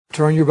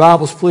Turn your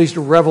Bibles, please,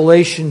 to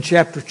Revelation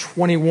chapter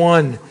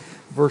 21,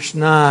 verse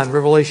 9.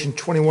 Revelation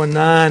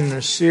 21:9, in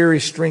a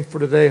series, Strength for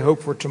Today,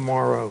 Hope for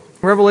Tomorrow.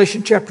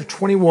 Revelation chapter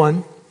 21,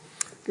 I'm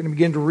going to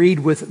begin to read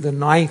with the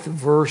 9th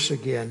verse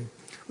again.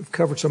 We've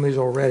covered some of these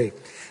already,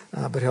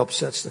 but help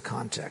sets the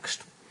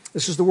context.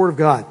 This is the Word of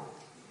God.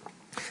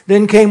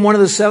 Then came one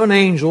of the seven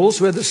angels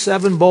who had the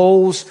seven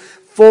bowls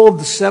full of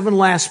the seven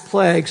last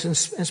plagues and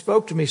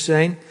spoke to me,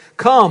 saying,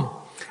 "Come,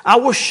 I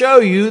will show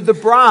you the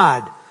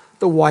bride,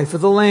 the wife of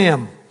the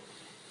Lamb."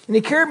 And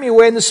he carried me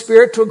away in the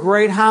Spirit to a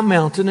great high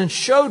mountain and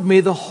showed me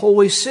the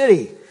holy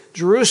city,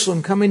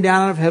 Jerusalem, coming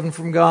down out of heaven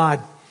from God,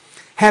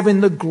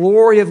 having the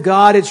glory of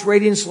God, its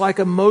radiance like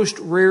a most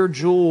rare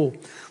jewel,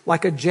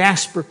 like a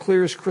jasper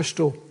clear as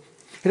crystal.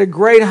 It had a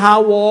great high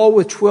wall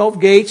with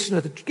 12 gates, and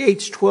at the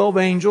gates 12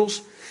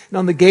 angels. And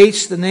on the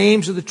gates the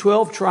names of the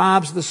 12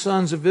 tribes of the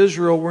sons of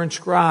Israel were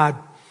inscribed.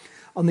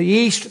 On the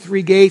east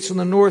 3 gates, on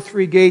the north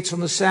 3 gates,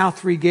 on the south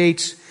 3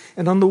 gates,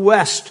 and on the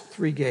west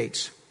 3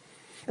 gates.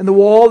 And the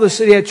wall of the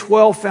city had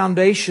 12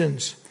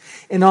 foundations,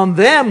 and on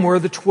them were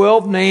the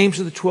 12 names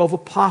of the 12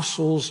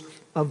 apostles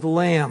of the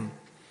Lamb.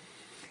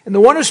 And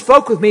the one who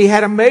spoke with me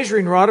had a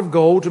measuring rod of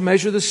gold to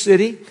measure the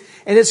city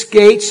and its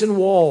gates and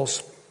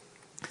walls.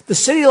 The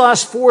city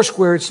lies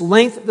foursquare, its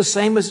length the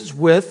same as its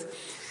width.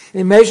 And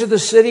he measured the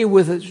city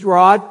with its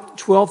rod,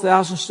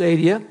 12,000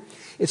 stadia.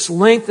 Its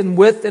length and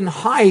width and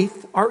height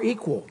are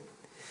equal.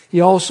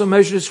 He also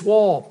measured its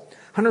wall,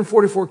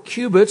 144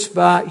 cubits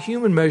by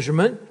human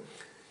measurement,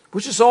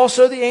 which is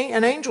also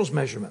an angel's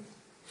measurement.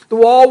 The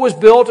wall was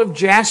built of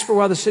jasper,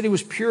 while the city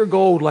was pure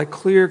gold, like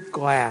clear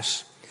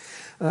glass.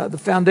 The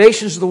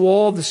foundations of the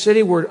wall of the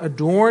city were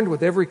adorned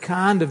with every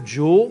kind of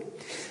jewel.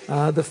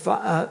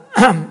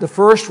 The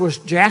first was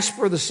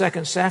jasper, the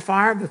second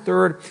sapphire, the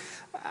third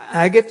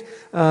agate,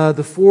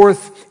 the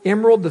fourth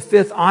emerald, the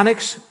fifth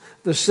onyx,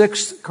 the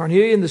sixth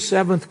carnelian, the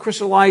seventh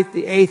chrysolite,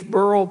 the eighth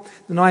beryl,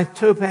 the ninth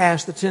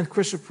topaz, the 10th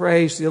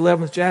chrysoprase, the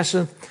 11th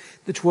jacinth,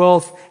 the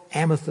 12th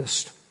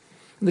amethyst.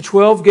 And the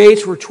 12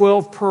 gates were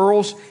 12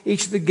 pearls,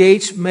 each of the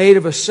gates made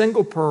of a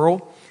single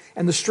pearl,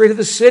 and the street of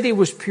the city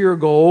was pure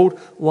gold,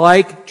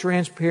 like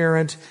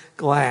transparent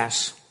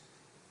glass.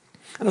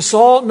 And I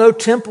saw no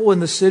temple in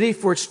the city,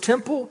 for its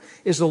temple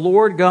is the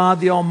Lord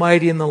God, the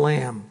Almighty, and the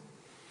Lamb.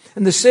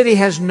 And the city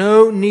has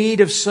no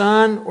need of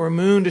sun or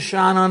moon to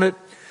shine on it,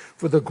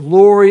 for the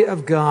glory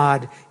of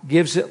God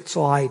gives it its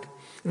light,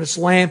 and its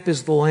lamp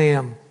is the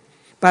Lamb.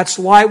 By its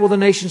light will the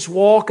nations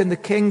walk, and the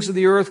kings of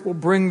the earth will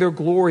bring their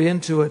glory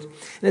into it.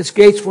 And its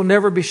gates will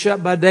never be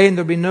shut by day, and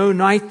there will be no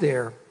night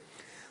there.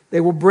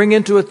 They will bring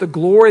into it the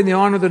glory and the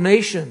honor of the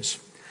nations.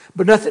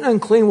 But nothing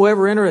unclean will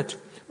ever enter it,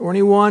 or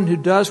anyone who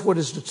does what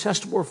is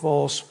detestable or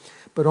false,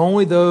 but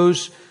only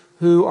those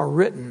who are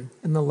written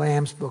in the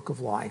Lamb's book of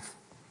life.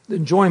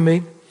 Then join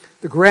me.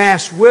 The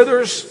grass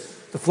withers,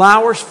 the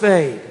flowers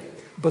fade,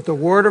 but the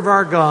word of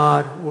our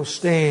God will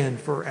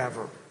stand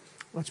forever.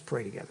 Let's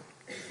pray together.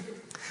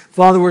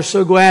 Father, we're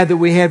so glad that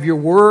we have your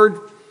word,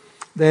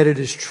 that it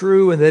is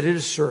true and that it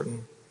is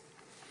certain.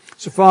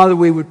 So, Father,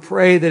 we would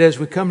pray that as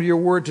we come to your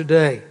word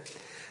today,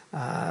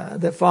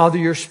 that, Father,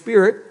 your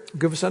Spirit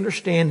give us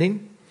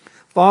understanding,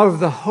 Father,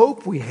 of the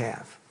hope we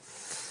have,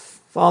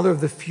 Father,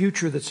 of the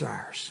future that's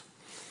ours.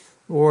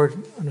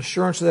 Lord, an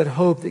assurance of that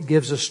hope that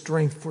gives us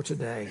strength for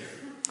today.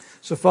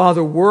 So,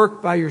 Father,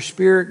 work by your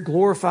Spirit,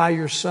 glorify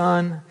your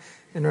Son,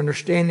 and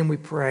understanding we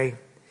pray.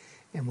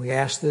 And we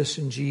ask this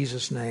in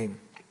Jesus' name.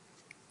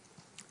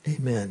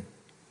 Amen.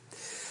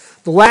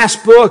 The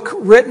last book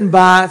written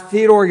by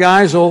Theodore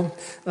Geisel,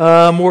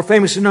 more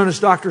famously known as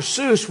Dr.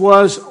 Seuss,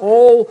 was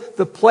All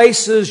the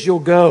Places You'll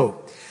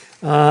Go.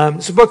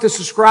 It's a book that's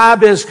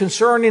described as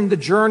concerning the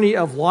journey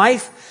of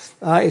life,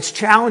 its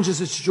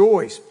challenges, its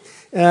joys.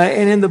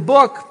 And in the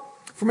book,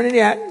 for many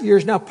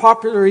years now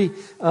popularly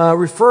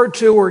referred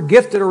to or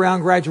gifted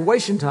around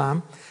graduation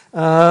time,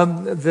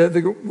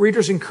 the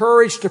reader's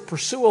encouraged to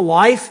pursue a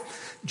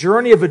life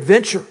journey of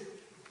adventure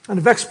and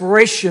of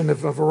exploration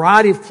of a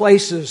variety of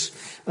places.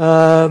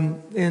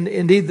 And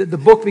indeed, the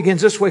book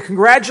begins this way: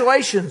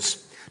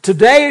 congratulations,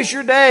 today is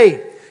your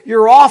day.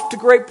 You're off to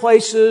great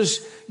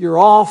places. You're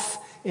off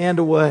and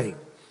away.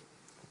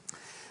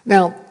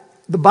 Now,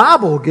 the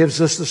Bible gives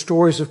us the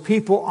stories of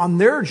people on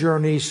their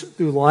journeys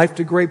through life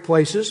to great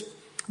places,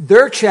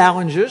 their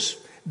challenges,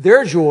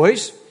 their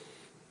joys,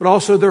 but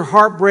also their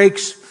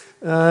heartbreaks,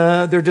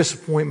 their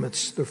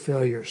disappointments, their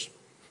failures.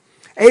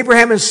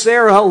 Abraham and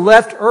Sarah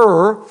left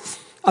Ur,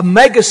 a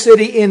mega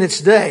city in its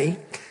day,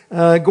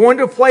 going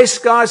to a place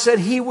God said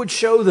He would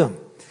show them.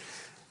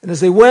 And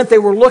as they went, they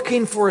were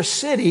looking for a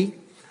city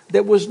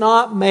that was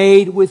not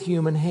made with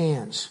human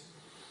hands.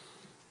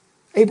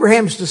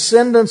 Abraham's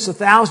descendants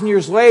 1,000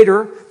 years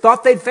later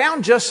thought they'd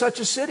found just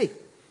such a city.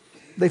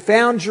 They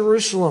found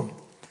Jerusalem.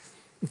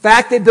 In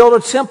fact, they built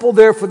a temple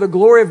there for the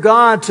glory of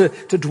God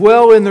to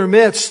dwell in their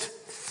midst.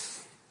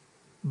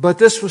 But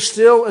this was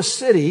still a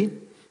city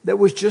that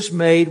was just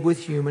made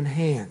with human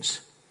hands.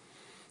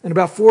 And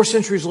about 4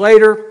 centuries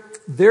later,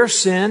 their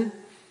sin,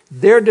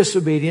 their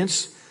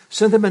disobedience,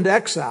 sent them into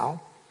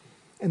exile.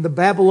 and the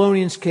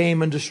Babylonians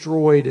came and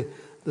destroyed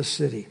the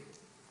city.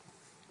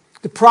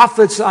 The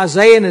prophets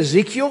Isaiah and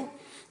Ezekiel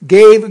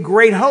gave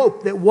great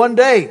hope that one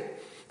day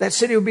that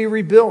city would be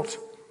rebuilt.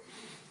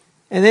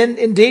 And then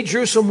indeed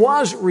Jerusalem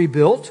was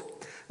rebuilt,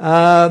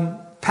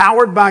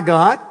 powered by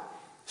God,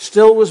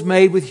 still was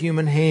made with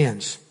human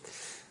hands.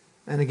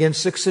 And again,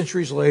 6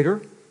 centuries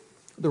later,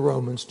 the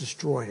Romans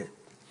destroyed it.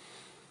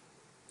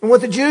 And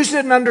what the Jews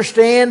didn't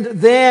understand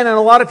then, and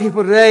a lot of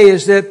people today,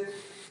 is that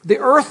the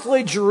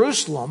earthly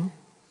Jerusalem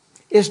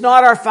is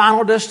not our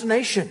final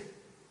destination.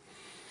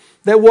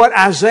 That what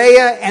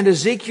Isaiah and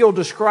Ezekiel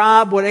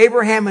described, what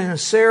Abraham and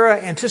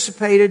Sarah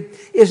anticipated,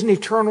 is an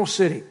eternal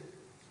city.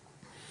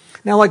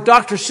 Now, like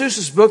Dr.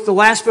 Seuss's book, the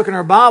last book in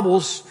our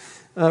Bibles,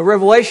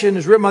 Revelation,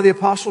 is written by the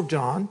Apostle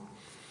John,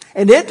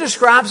 and it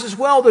describes as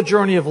well the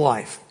journey of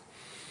life.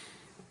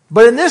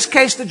 But in this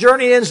case, the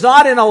journey ends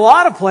not in a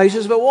lot of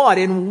places, but what?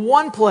 In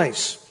one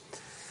place.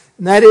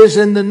 And that is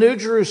in the New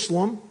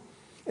Jerusalem,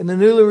 in the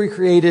newly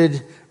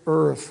recreated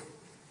earth.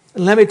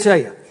 And let me tell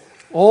you,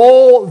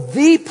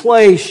 the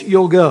place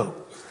you'll go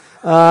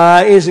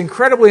is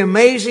incredibly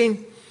amazing,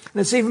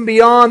 and it's even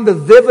beyond the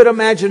vivid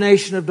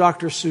imagination of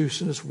Dr.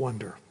 Seuss and his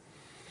wonder.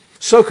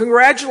 So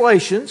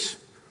congratulations.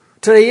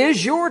 Today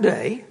is your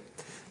day.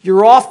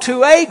 You're off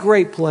to a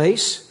great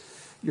place.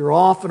 You're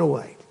off and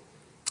away.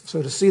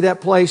 So to see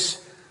that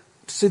place,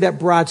 to see that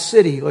bride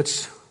city,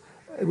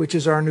 which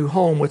is our new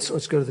home, let's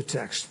go to the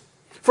text.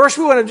 First,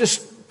 we want to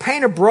just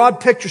paint a broad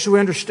picture so we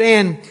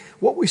understand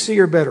what we see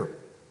here better.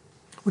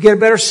 We get a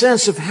better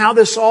sense of how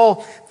this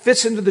all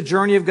fits into the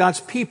journey of God's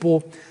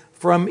people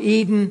from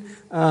Eden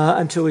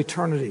until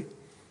eternity.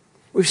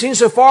 We've seen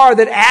so far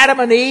that Adam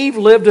and Eve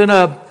lived in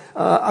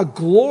a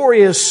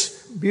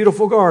glorious,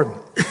 beautiful garden,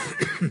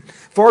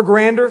 far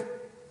grander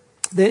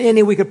than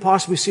any we could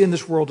possibly see in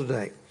this world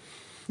today.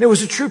 It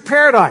was a true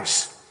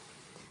paradise.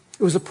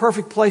 It was a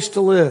perfect place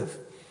to live.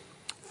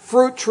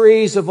 Fruit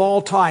trees of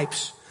all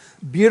types,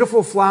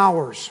 beautiful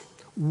flowers,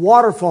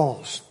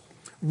 waterfalls,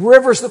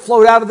 rivers that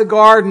flowed out of the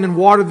garden and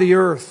watered the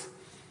earth,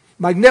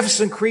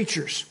 magnificent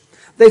creatures.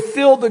 They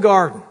filled the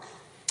garden.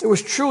 It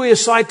was truly a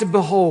sight to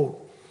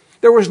behold.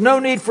 There was no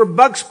need for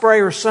bug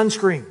spray or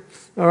sunscreen,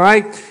 all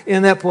right,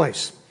 in that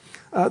place.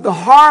 The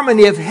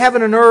harmony of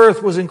heaven and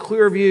earth was in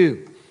clear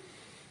view.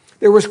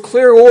 There was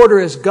clear order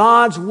as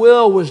God's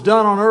will was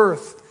done on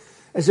earth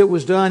as it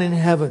was done in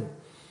heaven.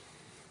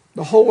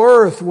 The whole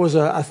earth was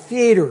a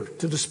theater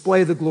to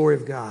display the glory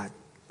of God.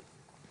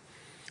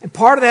 And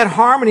part of that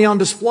harmony on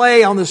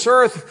display on this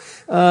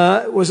earth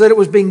was that it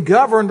was being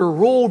governed or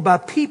ruled by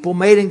people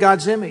made in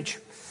God's image.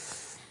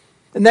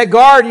 In that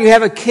garden, you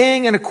have a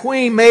king and a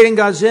queen made in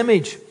God's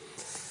image,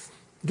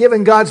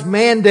 given God's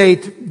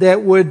mandate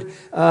that would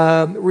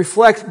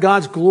reflect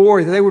God's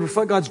glory, that they would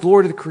reflect God's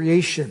glory to the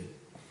creation.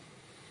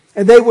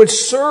 And they would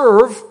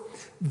serve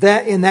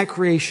that in that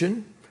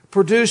creation,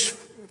 produce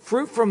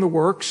fruit from their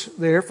works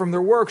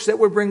that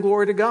would bring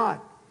glory to God.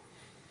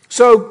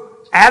 So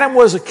Adam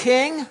was a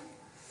king,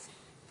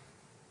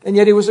 and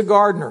yet he was a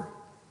gardener.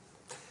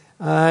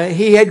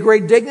 He had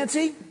great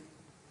dignity,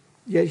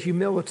 yet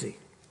humility.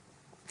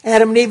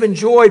 Adam and Eve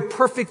enjoyed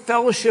perfect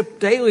fellowship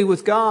daily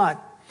with God.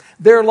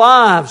 Their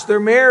lives,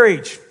 their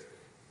marriage,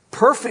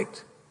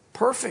 perfect.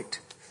 But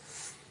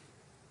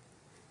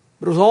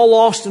it was all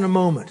lost in a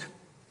moment.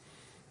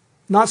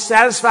 Not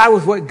satisfied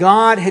with what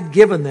God had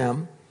given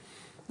them,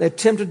 they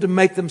attempted to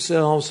make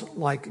themselves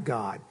like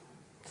God.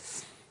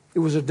 It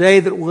was a day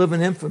that will live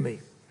in infamy.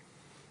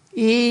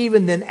 Eve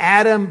and then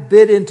Adam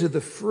bit into the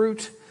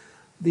fruit,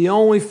 the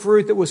only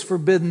fruit that was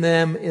forbidden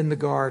them in the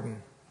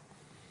garden.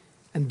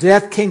 And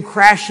death came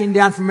crashing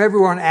down from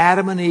everywhere on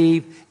Adam and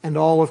Eve and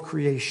all of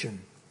creation.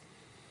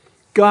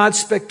 God's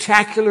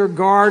spectacular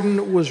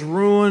garden was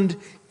ruined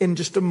in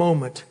just a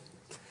moment.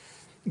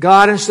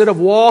 God, instead of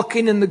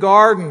walking in the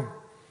garden,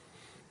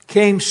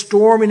 came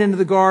storming into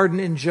the garden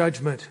in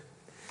judgment.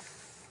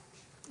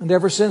 And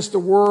ever since the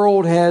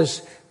world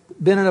has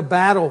been in a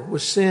battle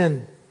with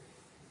sin,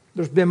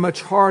 there's been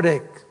much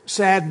heartache,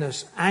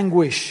 sadness,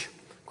 anguish,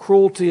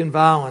 cruelty, and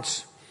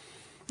violence.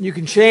 You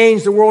can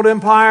change the world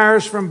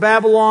empires from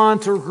Babylon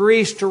to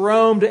Greece to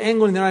Rome to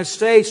England, the United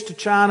States to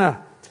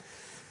China.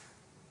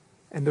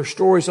 And their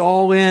stories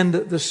all end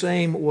the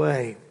same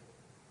way.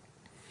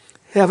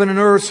 Heaven and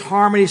earth's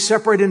harmony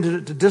separated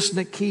into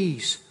dissonant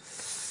keys.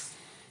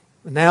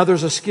 But now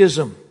there's a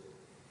schism.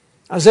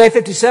 Isaiah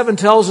 57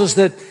 tells us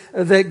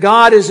that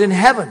God is in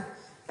heaven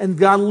and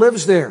God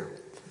lives there.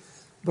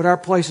 But our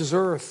place is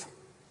earth.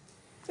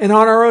 And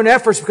on our own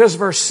efforts, because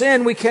of our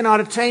sin, we cannot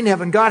attain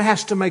heaven. God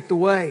has to make the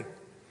way.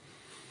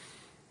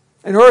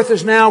 And earth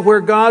is now where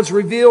God's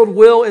revealed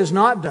will is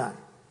not done.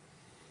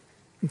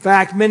 In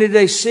fact, many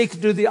today seek to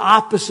do the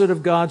opposite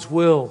of God's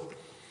will.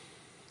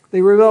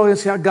 They rebel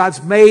against how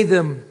God's made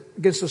them,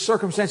 against the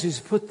circumstances He's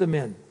put them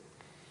in.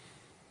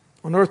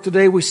 On earth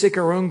today, we seek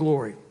our own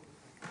glory.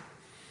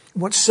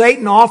 What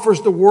Satan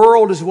offers the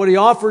world is what he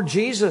offered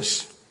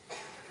Jesus.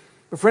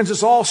 But friends,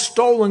 it's all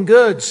stolen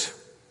goods.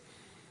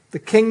 The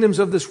kingdoms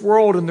of this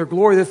world and their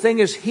glory. The thing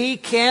is, he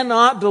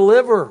cannot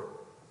deliver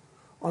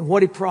on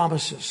what He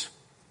promises.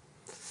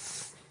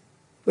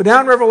 But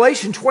now in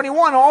Revelation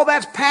 21, all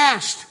that's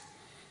past.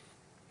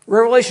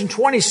 Revelation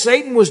 20,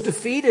 Satan was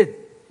defeated.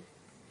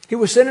 He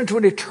was sent into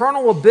an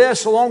eternal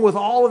abyss along with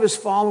all of his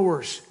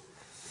followers.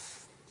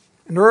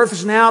 And earth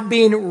is now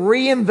being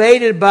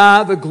reinvaded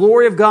by the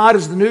glory of God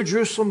as the New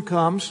Jerusalem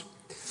comes.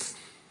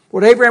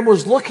 What Abraham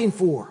was looking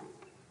for,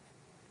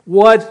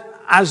 what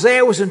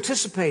Isaiah was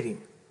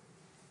anticipating,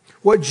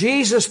 what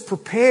Jesus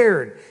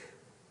prepared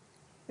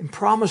and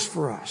promised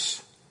for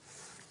us,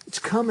 it's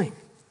coming.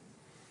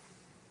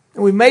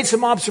 And we've made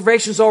some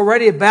observations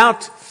already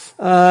about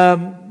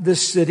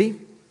this city.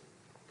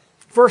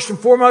 First and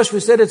foremost, we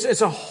said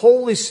it's a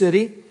holy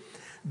city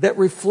that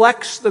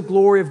reflects the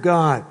glory of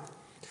God.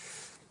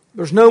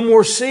 There's no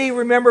more sea,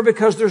 remember,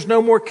 because there's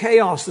no more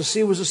chaos. The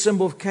sea was a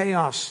symbol of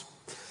chaos.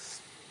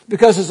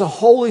 Because it's a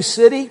holy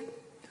city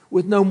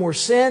with no more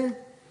sin,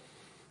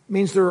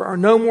 means there are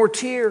no more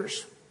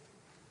tears.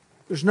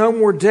 There's no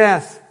more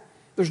death.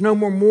 There's no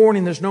more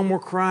mourning. There's no more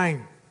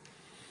crying.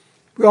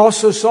 We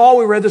also saw,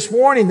 we read this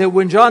morning, that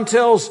when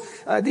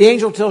the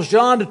angel tells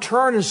John to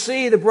turn and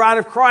see the bride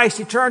of Christ,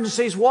 he turns and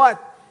sees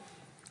what?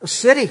 A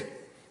city.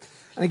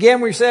 And again,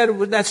 we said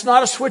that's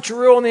not a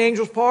switcheroo on the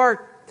angel's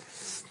part.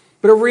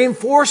 But it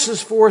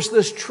reinforces for us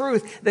this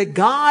truth that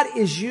God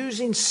is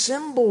using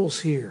symbols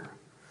here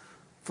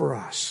for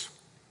us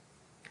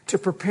to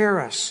prepare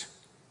us.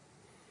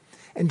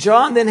 And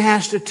John then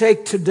has to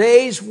take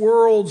today's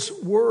world's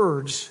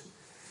words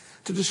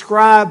to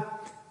describe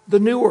the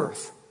new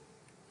earth.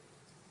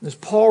 As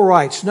Paul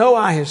writes, no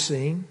eye has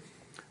seen,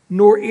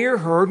 nor ear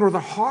heard, nor the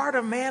heart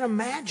of man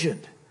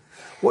imagined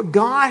what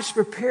God has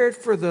prepared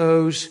for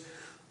those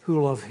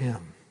who love Him.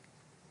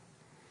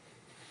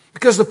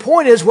 Because the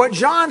point is, what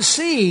John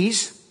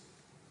sees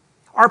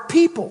are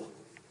people.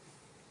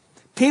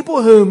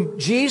 People whom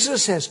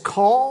Jesus has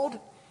called,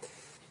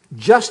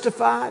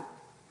 justified,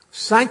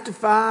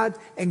 sanctified,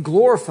 and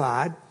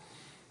glorified.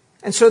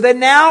 And so they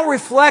now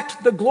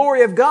reflect the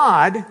glory of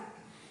God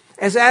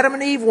as Adam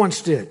and Eve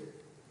once did.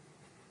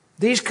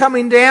 These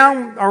coming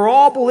down are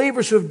all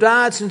believers who have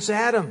died since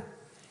Adam.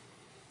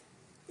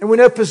 And we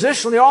know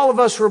positionally, all of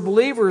us who are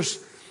believers,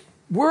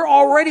 we're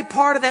already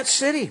part of that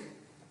city.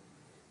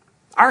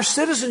 Our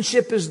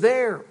citizenship is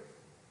there.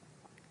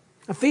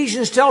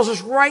 Ephesians tells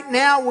us right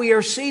now we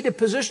are seated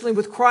positionally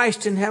with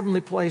Christ in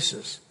heavenly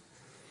places.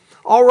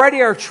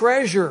 Already our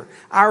treasure,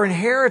 our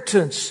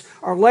inheritance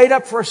are laid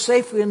up for us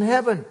safely in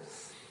heaven.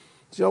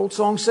 The old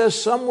song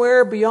says,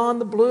 somewhere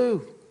beyond the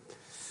blue.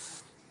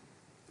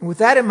 And with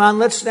that in mind,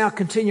 let's now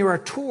continue our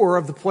tour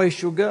of the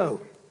place you'll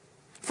go.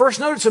 First,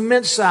 note its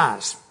immense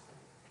size.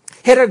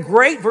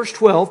 Verse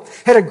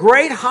 12, had a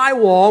great high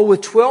wall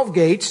with 12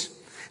 gates,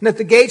 and at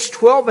the gates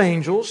 12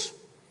 angels,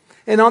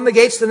 and on the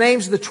gates the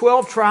names of the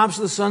 12 tribes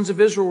of the sons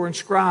of Israel were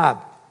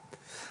inscribed.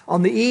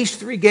 On the east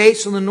 3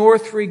 gates, on the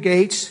north 3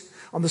 gates,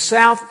 on the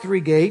south 3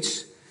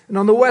 gates, and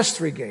on the west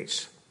 3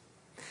 gates.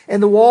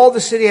 And the wall of the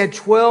city had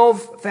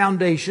 12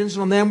 foundations,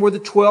 and on them were the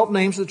 12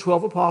 names of the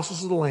 12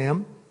 apostles of the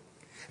Lamb.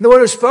 And the one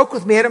who spoke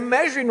with me had a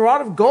measuring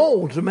rod of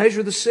gold to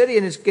measure the city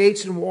and its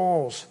gates and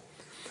walls.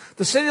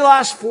 The city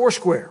lies 4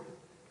 square.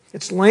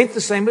 Its length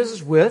the same as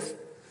its width.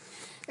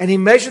 And he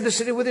measured the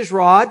city with his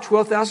rod,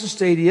 12,000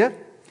 stadia.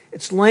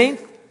 Its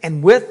length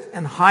and width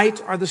and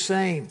height are the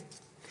same.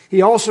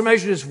 He also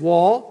measured its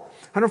wall,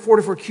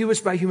 144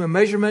 cubits by human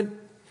measurement,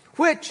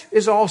 which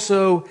is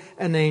also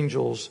an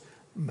angel's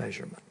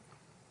measurement.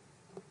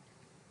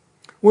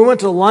 We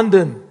went to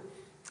London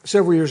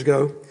several years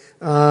ago,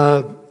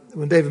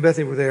 when Dave and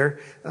Bethany were there.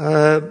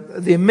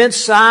 The immense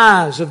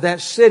size of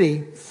that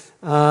city,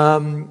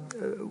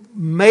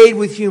 made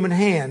with human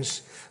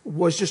hands,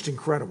 was just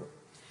incredible.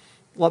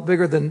 A lot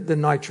bigger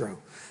than Nitro.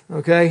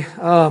 Okay?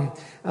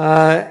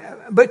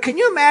 But can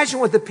you imagine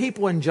what the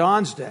people in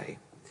John's day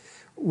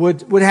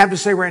would have to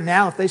say right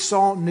now if they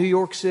saw New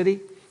York City,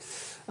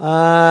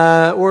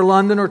 or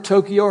London, or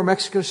Tokyo, or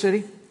Mexico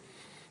City?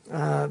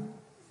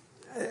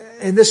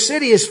 And this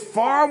city is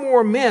far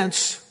more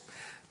immense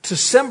to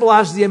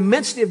symbolize the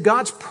immensity of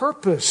God's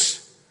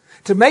purpose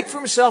to make for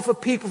Himself a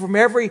people from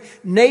every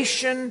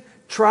nation,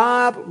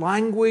 tribe,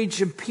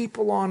 language, and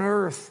people on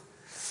earth.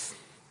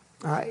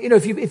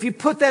 If you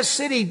put that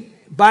city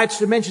by its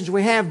dimensions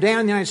we have down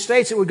in the United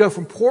States, it would go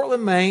from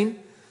Portland, Maine,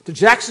 to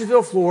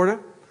Jacksonville, Florida,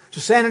 to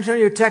San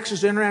Antonio,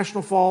 Texas, to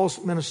International Falls,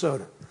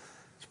 Minnesota.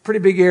 It's a pretty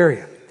big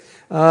area.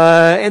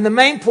 And the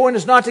main point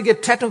is not to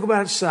get technical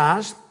about its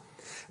size,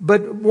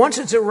 but once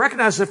it's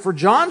recognized that for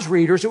John's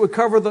readers, it would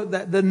cover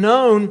the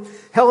known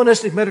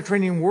Hellenistic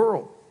Mediterranean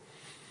world.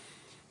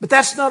 But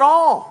that's not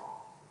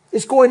all.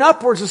 It's going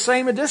upwards the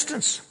same in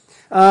distance.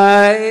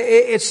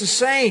 It's the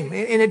same,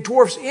 and it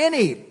dwarfs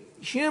any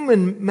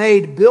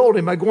human-made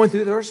building by going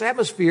through the Earth's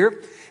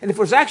atmosphere. And if it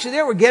was actually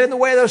there, it would get in the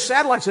way of those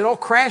satellites. They'd all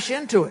crash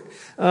into it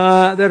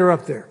that are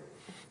up there.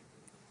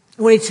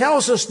 When he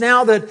tells us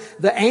now that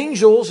the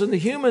angels and the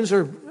humans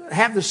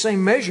have the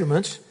same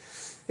measurements,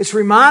 it's a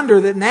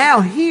reminder that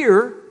now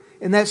here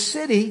in that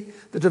city,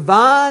 the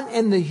divine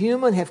and the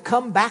human have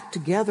come back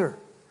together.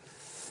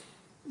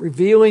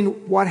 revealing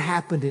what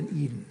happened in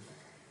Eden.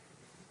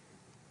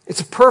 It's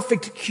a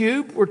perfect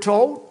cube, we're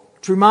told.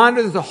 It's a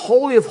reminder that the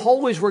Holy of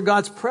Holies, where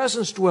God's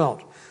presence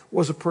dwelt,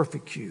 was a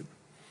perfect cube.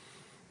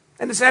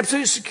 And it's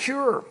absolutely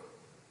secure.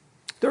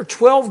 There are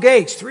 12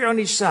 gates, 3 on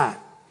each side.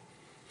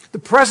 The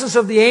presence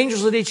of the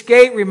angels at each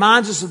gate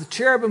reminds us of the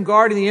cherubim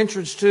guarding the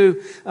entrance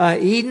to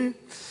Eden.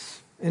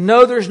 And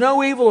no, there's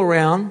no evil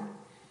around,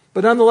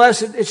 but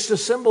nonetheless, it's to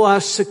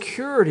symbolize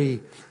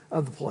security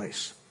of the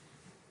place.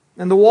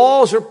 And the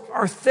walls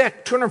are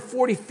thick,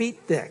 240 feet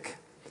thick.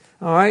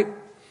 All right?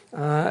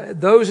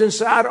 Those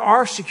inside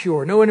are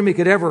secure. No enemy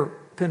could ever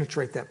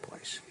penetrate that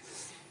place.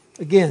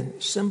 Again,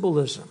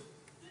 symbolism.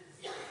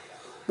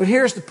 But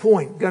here's the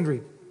point.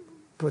 Gundry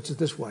puts it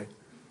this way.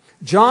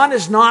 John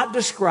is not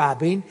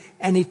describing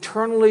an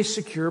eternally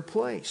secure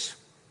place.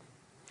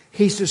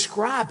 He's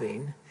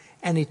describing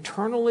an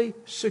eternally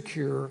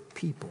secure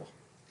people.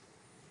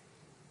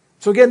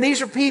 So again,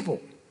 these are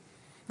people.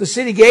 The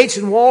city gates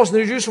and walls in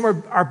New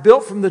Jerusalem are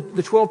built from the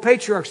 12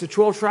 patriarchs, the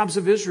 12 tribes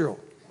of Israel.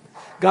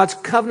 God's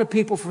covenant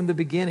people from the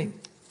beginning.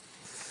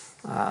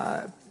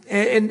 And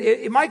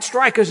it might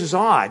strike us as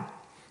odd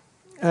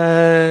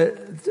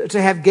to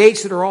have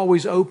gates that are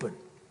always open.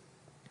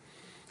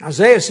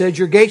 Isaiah said,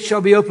 your gates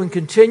shall be open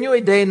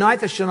continually, day and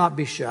night, they shall not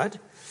be shut.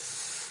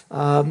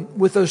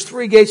 With those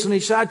 3 gates on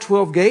each side,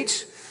 12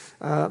 gates,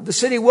 the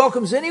city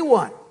welcomes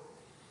anyone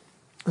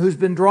who's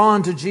been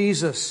drawn to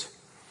Jesus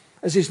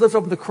as he's lifted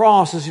up on the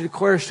cross, as he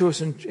declares to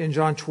us in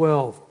John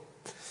 12.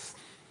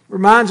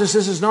 Reminds us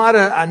this is not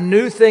a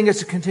new thing,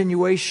 it's a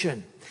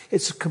continuation.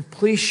 It's a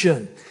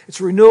completion.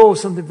 It's a renewal of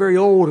something very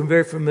old and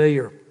very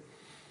familiar.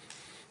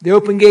 The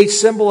open gates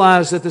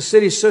symbolize that the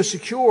city is so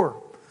secure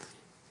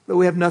that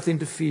we have nothing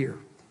to fear.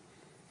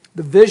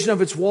 The vision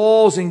of its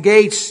walls and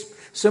gates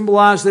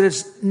symbolize that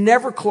it's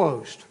never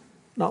closed,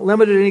 not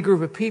limited to any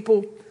group of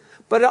people,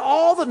 but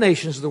all the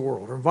nations of the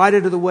world are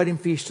invited to the wedding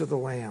feast of the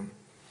Lamb.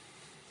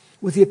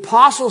 With the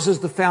apostles as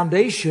the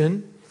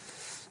foundation,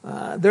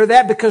 they're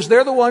that because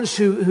they're the ones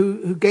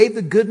who gave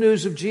the good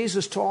news of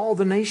Jesus to all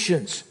the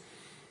nations.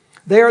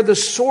 They are the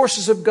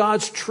sources of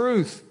God's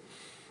truth,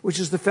 which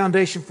is the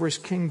foundation for His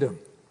kingdom.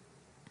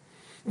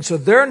 And so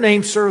their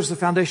name serves the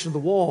foundation of the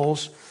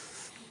walls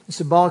and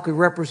symbolically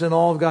represent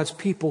all of God's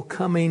people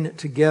coming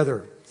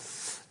together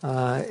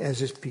as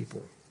His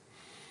people.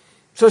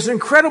 So it's an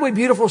incredibly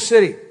beautiful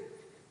city.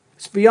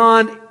 It's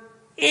beyond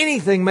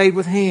anything made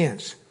with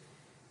hands.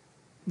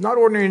 Not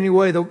ordinary in any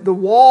way. The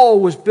wall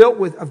was built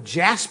of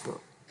jasper,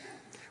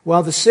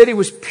 while the city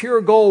was pure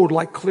gold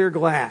like clear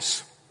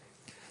glass.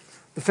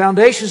 The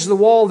foundations of the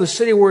wall of the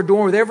city were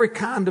adorned with every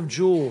kind of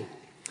jewel.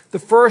 The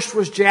first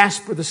was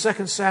jasper, the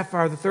second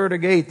sapphire, the third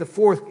agate, the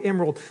fourth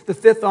emerald, the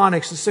fifth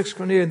onyx, the sixth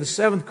cornelian, the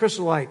seventh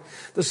chrysolite,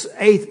 the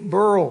eighth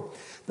beryl,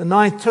 the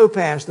ninth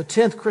topaz, the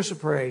 10th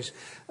chrysoprase,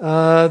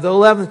 the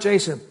 11th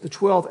jacinth, the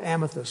 12th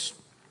amethyst.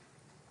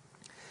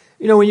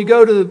 You know, when you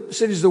go to the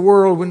cities of the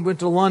world, when we went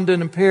to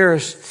London and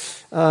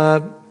Paris,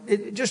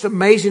 just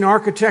amazing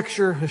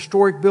architecture,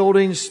 historic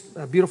buildings,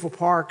 beautiful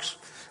parks.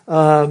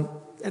 And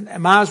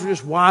my eyes were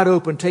just wide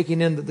open,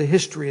 taking in the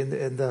history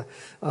and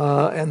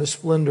the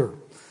splendor.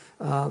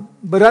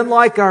 But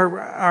unlike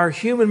our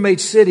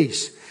human-made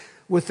cities,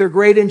 with their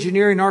great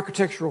engineering and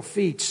architectural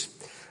feats,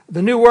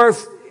 the new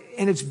earth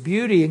and its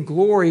beauty and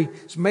glory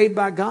is made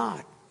by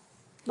God,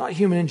 not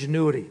human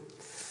ingenuity.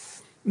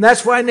 And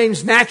that's why it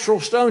names natural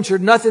stones. There's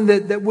nothing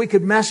that we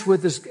could mess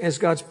with as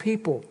God's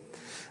people.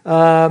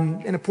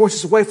 And it points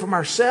us away from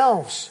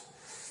ourselves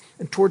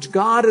and towards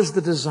God as the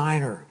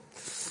designer.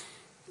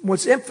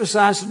 What's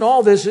emphasized in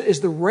all this is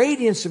the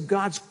radiance of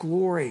God's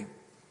glory.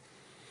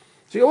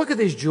 So you look at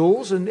these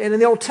jewels, and in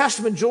the Old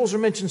Testament, jewels are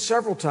mentioned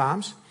several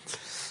times.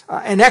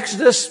 In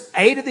Exodus,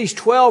 8 of these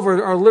 12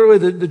 are literally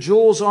the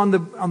jewels on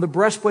the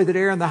breastplate that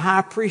Aaron the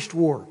high priest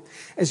wore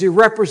as he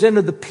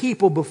represented the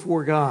people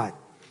before God.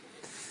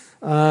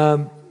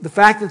 The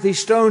fact that these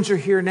stones are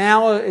here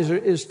now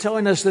is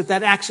telling us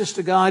that access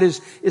to God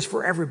is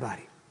for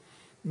everybody,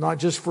 not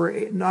just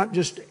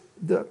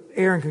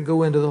Aaron can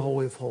go into the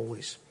Holy of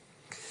Holies.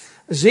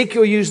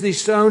 Ezekiel used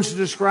these stones to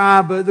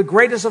describe the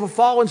greatness of a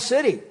fallen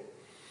city,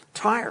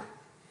 Tyre.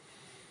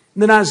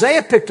 And then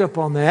Isaiah picked up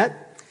on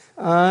that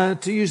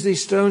to use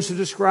these stones to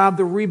describe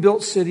the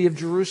rebuilt city of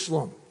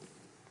Jerusalem.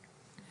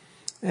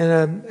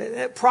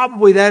 And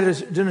probably that,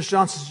 as Dennis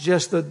Johnson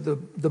suggests,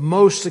 the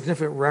most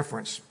significant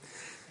reference.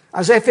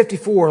 Isaiah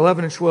 54,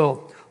 11 and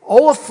 12.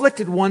 O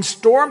afflicted one,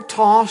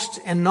 storm-tossed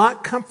and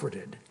not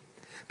comforted.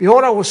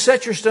 Behold, I will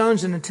set your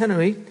stones in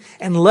antimony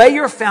and lay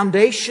your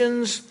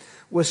foundations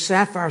with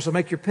sapphires. I'll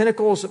make your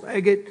pinnacles of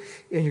agate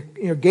and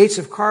your gates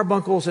of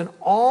carbuncles and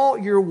all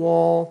your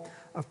wall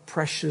of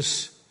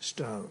precious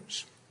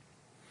stones.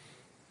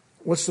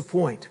 What's the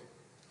point?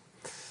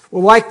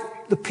 Well,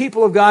 like the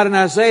people of God in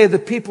Isaiah, the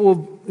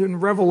people in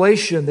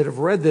Revelation that have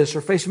read this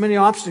are facing many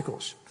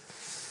obstacles.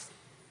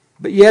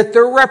 But yet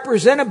they're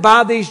represented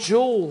by these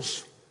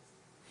jewels.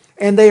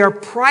 And they are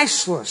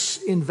priceless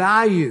in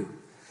value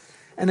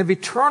and of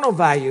eternal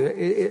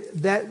value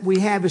that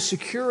we have is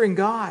secure in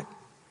God.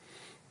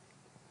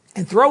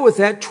 And throw with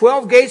that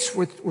 12 gates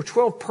were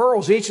 12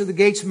 pearls, each of the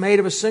gates made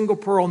of a single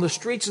pearl. And the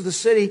street of the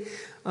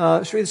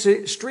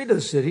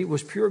city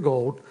was pure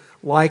gold,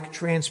 like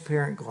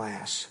transparent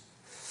glass.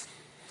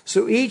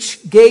 So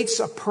each gate's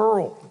a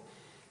pearl.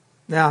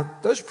 Now,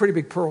 those are pretty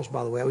big pearls,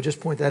 by the way. I would just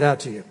point that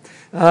out to you.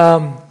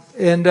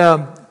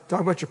 Talk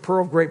about your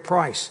pearl of great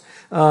price.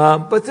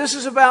 But this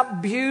is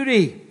about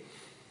beauty,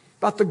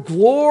 about the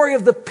glory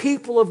of the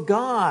people of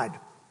God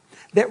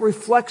that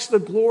reflects the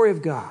glory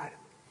of God.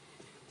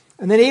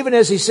 And then even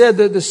as he said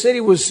that the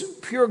city was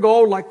pure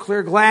gold like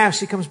clear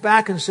glass, he comes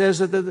back and says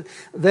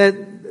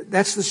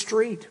that's the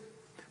street.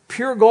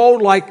 Pure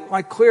gold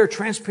like clear,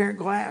 transparent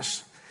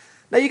glass.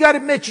 Now you got to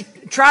admit, you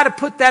try to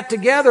put that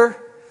together.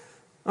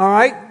 All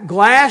right,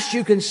 glass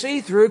you can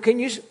see through.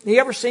 You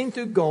ever seen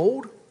through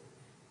gold?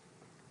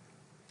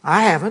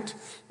 I haven't.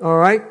 All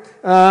right.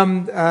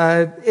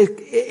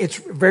 It's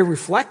very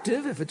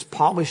reflective if it's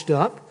polished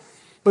up,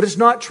 but it's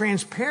not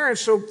transparent.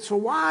 So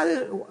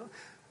why?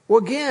 Well,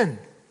 again,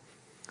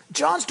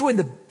 John's doing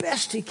the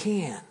best he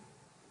can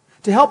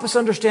to help us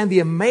understand the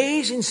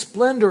amazing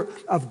splendor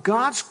of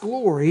God's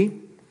glory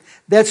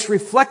that's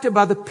reflected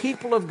by the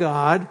people of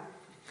God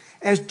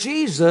as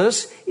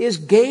Jesus is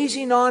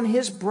gazing on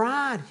his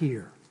bride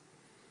here.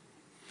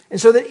 And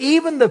so that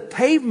even the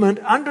pavement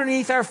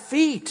underneath our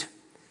feet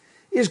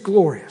is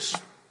glorious.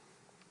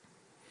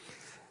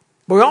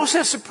 But we also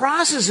have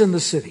surprises in the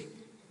city.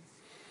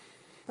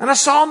 And I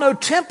saw no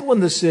temple in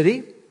the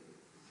city,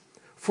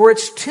 for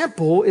its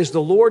temple is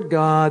the Lord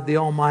God, the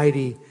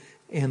Almighty,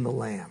 and the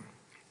Lamb.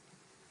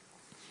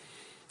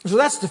 So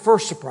that's the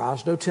first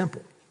surprise, no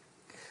temple.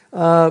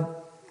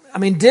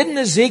 Didn't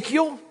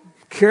Ezekiel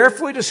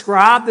carefully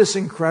describe this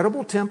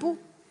incredible temple?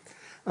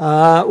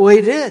 Well,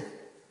 he did.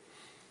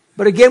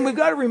 But again, we've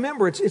got to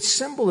remember, it's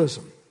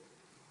symbolism.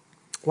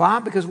 Why?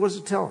 Because what does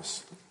it tell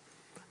us?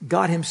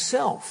 God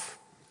himself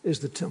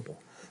is the temple.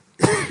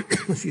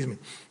 Excuse me.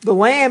 The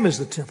Lamb is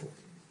the temple.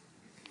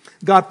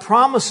 God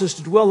promises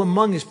to dwell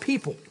among his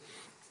people.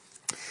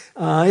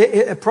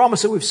 A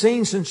promise that we've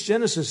seen since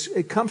Genesis.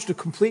 It comes to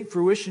complete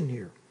fruition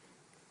here.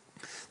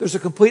 There's a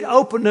complete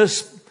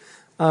openness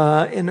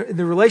in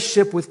the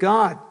relationship with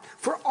God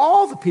for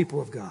all the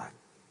people of God.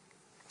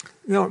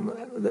 You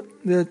know,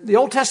 the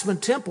Old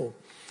Testament temple,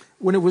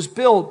 when it was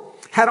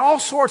built, had all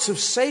sorts of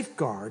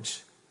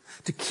safeguards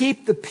to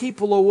keep the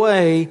people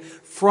away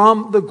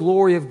from the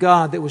glory of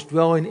God that was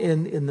dwelling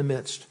in the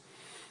midst.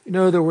 You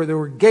know, there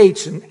were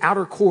gates and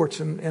outer courts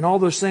and all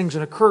those things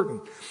and a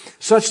curtain,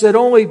 such that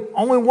only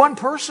one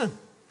person,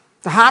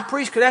 the high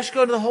priest, could actually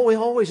go to the Holy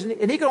of Holies,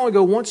 and he could only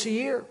go once a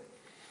year.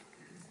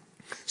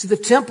 See, the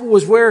temple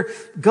was where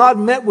God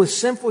met with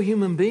sinful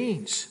human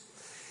beings,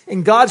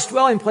 and God's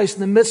dwelling place in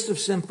the midst of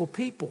sinful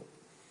people.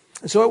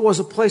 And so it was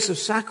a place of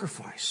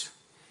sacrifice.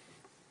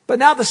 But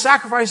now the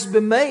sacrifice has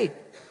been made.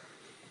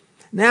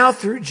 Now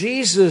through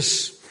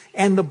Jesus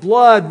and the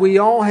blood, we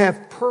all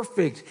have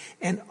perfect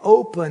and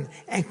open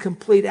and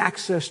complete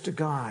access to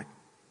God.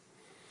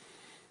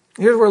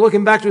 Here's where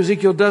looking back to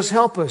Ezekiel does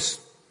help us.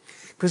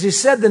 Because he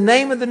said the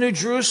name of the New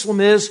Jerusalem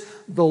is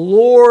the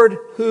Lord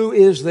who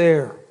is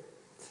there.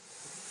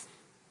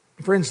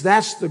 Friends,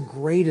 that's the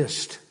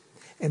greatest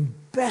and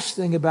best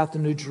thing about the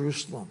New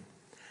Jerusalem.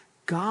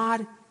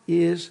 God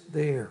is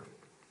there.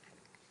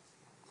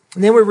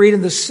 And then we read,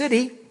 in the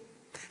city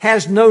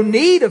has no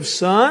need of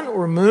sun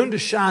or moon to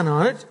shine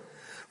on it,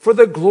 for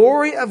the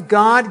glory of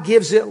God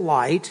gives it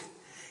light,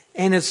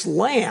 and its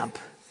lamp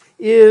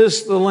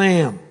is the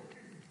Lamb.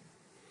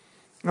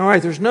 All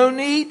right, there's no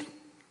need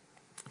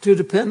to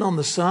depend on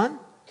the sun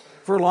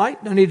for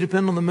light. No need to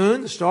depend on the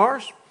moon, the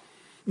stars.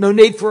 No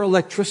need for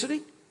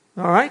electricity.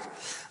 All right?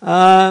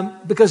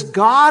 Because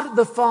God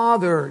the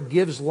Father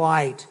gives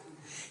light.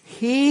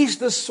 He's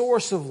the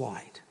source of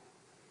light.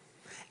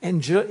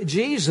 And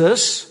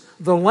Jesus,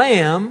 the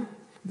Lamb,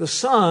 the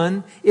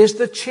Son, is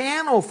the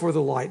channel for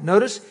the light.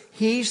 Notice,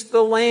 He's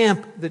the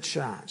lamp that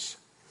shines.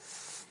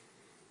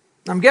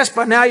 I guess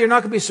by now you're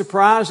not going to be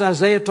surprised.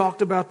 Isaiah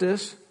talked about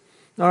this.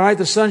 All right,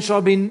 the sun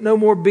shall be no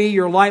more be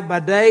your light by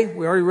day.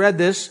 We already read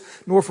this.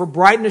 Nor for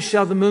brightness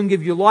shall the moon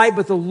give you light,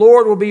 but the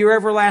Lord will be your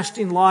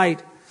everlasting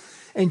light,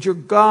 and your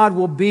God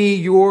will be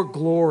your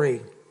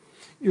glory.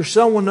 Your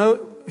sun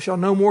shall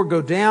no more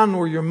go down,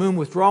 nor your moon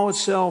withdraw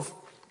itself,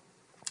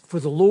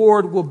 for the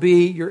Lord will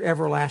be your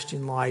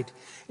everlasting light,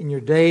 and your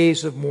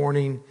days of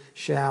mourning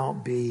shall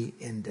be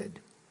ended.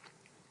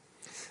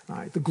 All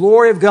right, the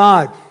glory of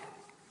God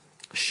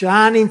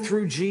shining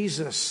through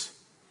Jesus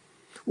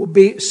will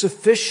be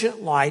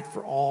sufficient light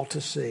for all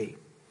to see.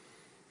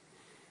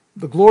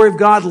 The glory of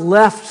God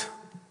left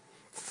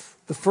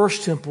the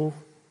first temple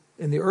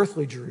in the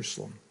earthly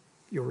Jerusalem,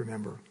 you'll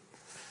remember,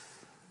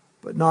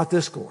 but not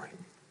this glory.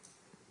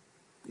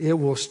 It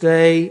will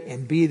stay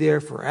and be there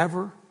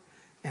forever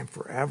and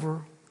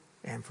forever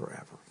and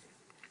forever.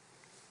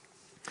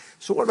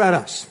 So what about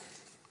us?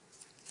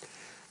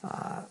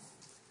 I'm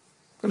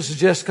going to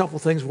suggest a couple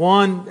of things.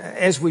 One,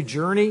 as we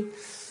journey,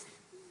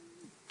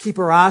 keep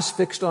our eyes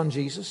fixed on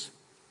Jesus.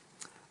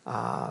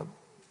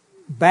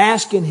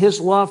 bask in His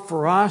love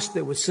for us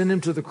that would send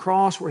Him to the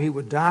cross where He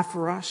would die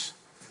for us,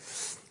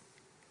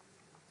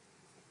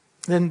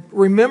 then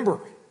remember,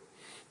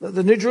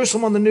 the New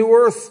Jerusalem on the new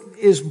earth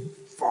is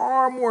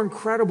far more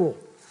incredible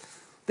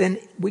than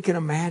we can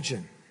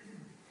imagine.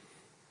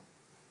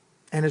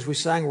 And as we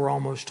sang, we're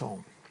almost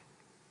home.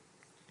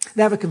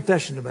 Now I have a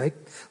confession to make.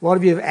 A lot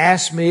of you have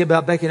asked me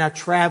about Becky and I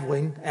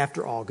traveling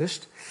after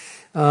August.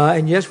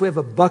 And yes, we have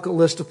a bucket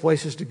list of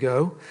places to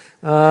go.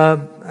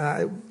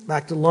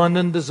 Back to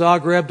London, to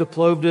Zagreb, to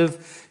Plovdiv.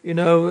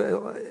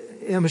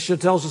 Emma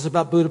tells us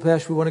about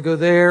Budapest. We want to go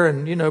there.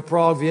 And,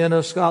 Prague,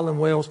 Vienna, Scotland,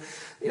 Wales.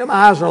 My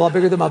eyes are a lot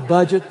bigger than my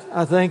budget,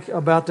 I think,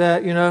 about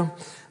that,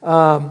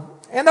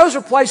 And those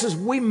are places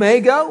we may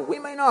go, we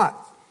may not.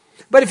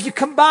 But if you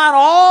combine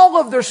all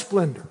of their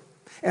splendor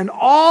and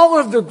all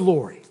of their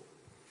glory,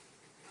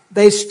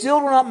 they still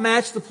do not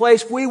match the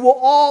place we will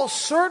all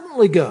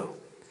certainly go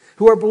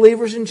who are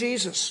believers in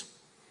Jesus.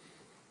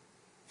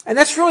 And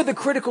that's really the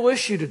critical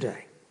issue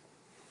today.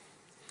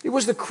 It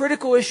was the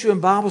critical issue in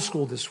Bible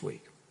school this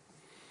week.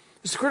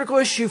 It's a critical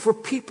issue for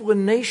people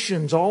and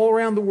nations all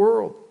around the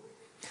world.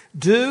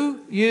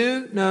 Do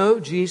you know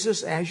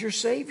Jesus as your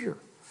Savior?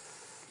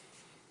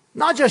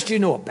 Not just do you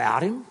know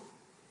about Him,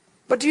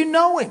 but do you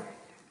know Him?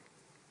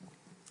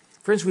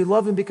 Friends, we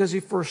love Him because He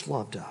first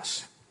loved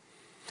us.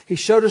 He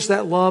showed us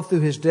that love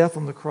through His death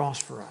on the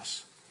cross for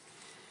us.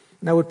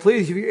 And I would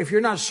please, if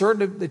you're not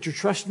certain that you're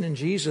trusting in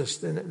Jesus,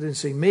 then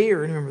see me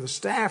or any member of the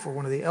staff or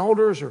one of the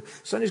elders or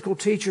Sunday school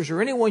teachers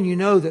or anyone you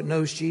know that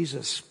knows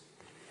Jesus.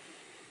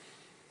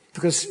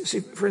 Because,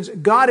 see, friends,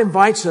 God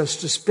invites us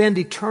to spend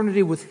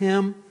eternity with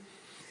Him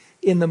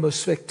in the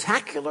most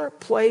spectacular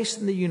place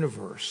in the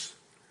universe.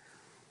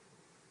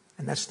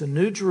 And that's the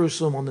New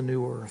Jerusalem on the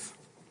new earth.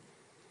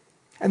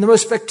 And the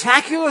most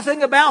spectacular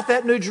thing about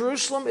that New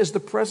Jerusalem is the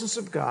presence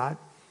of God,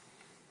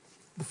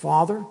 the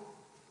Father,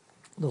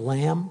 the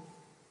Lamb,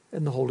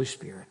 and the Holy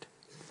Spirit.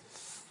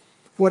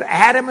 What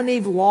Adam and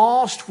Eve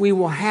lost, we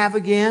will have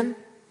again.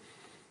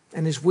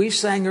 And as we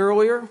sang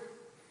earlier,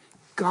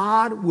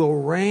 God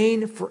will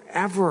reign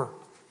forever.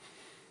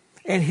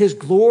 And His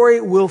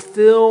glory will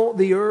fill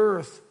the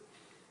earth.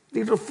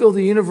 It will fill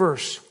the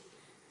universe.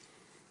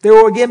 There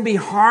will again be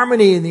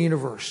harmony in the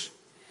universe.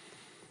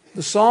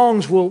 The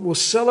songs will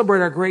celebrate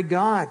our great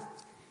God.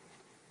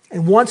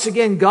 And once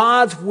again,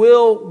 God's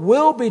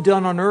will be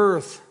done on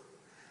earth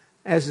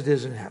as it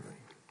is in heaven.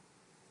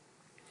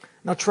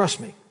 Now trust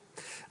me,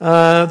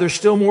 there's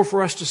still more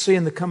for us to see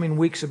in the coming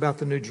weeks about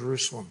the New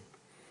Jerusalem.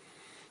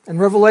 And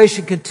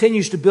Revelation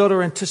continues to build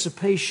our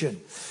anticipation.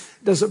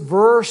 Does it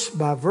verse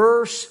by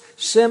verse,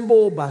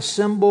 symbol by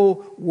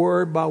symbol,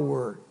 word by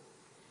word.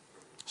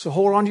 So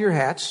hold on to your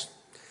hats,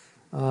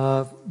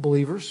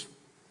 believers.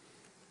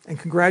 And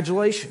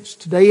congratulations.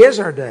 Today is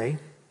our day.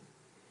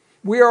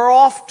 We are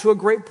off to a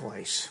great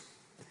place.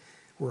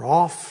 We're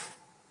off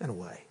and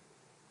away.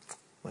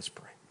 Let's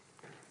pray.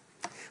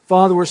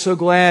 Father, we're so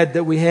glad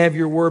that we have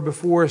your word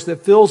before us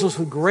that fills us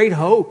with great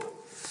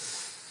hope.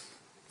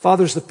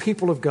 Father, as the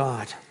people of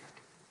God,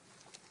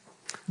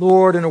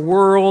 Lord, in a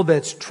world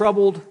that's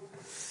troubled,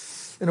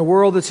 in a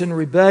world that's in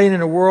rebellion,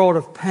 in a world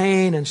of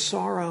pain and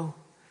sorrow,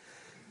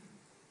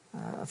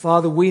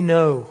 Father, we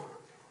know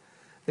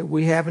that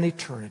we have an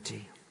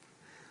eternity.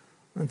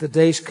 And the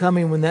day's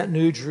coming when that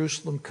New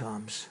Jerusalem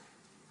comes.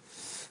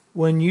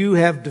 When you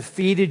have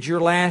defeated your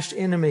last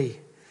enemy,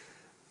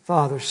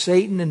 Father,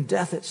 Satan and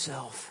death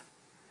itself.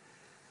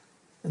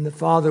 And that,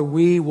 Father,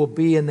 we will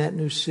be in that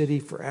new city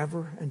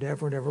forever and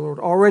ever and ever, Lord.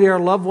 Already our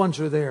loved ones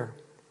are there.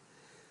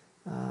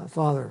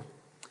 Father,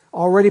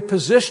 already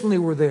positionally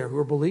we're there who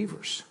are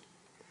believers.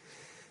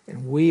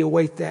 And we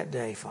await that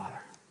day,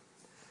 Father.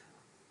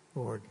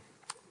 Lord,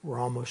 we're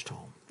almost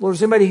home. Lord,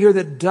 is anybody here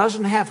that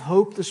doesn't have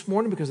hope this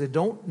morning because they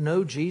don't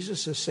know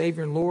Jesus as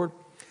Savior and Lord?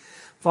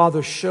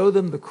 Father, show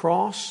them the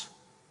cross.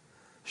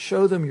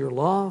 Show them your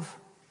love.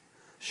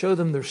 Show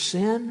them their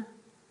sin.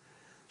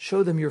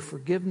 Show them your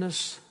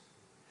forgiveness.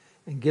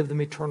 And give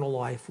them eternal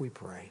life, we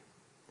pray.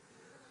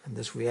 And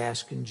this we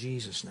ask in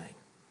Jesus' name.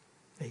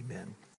 Amen.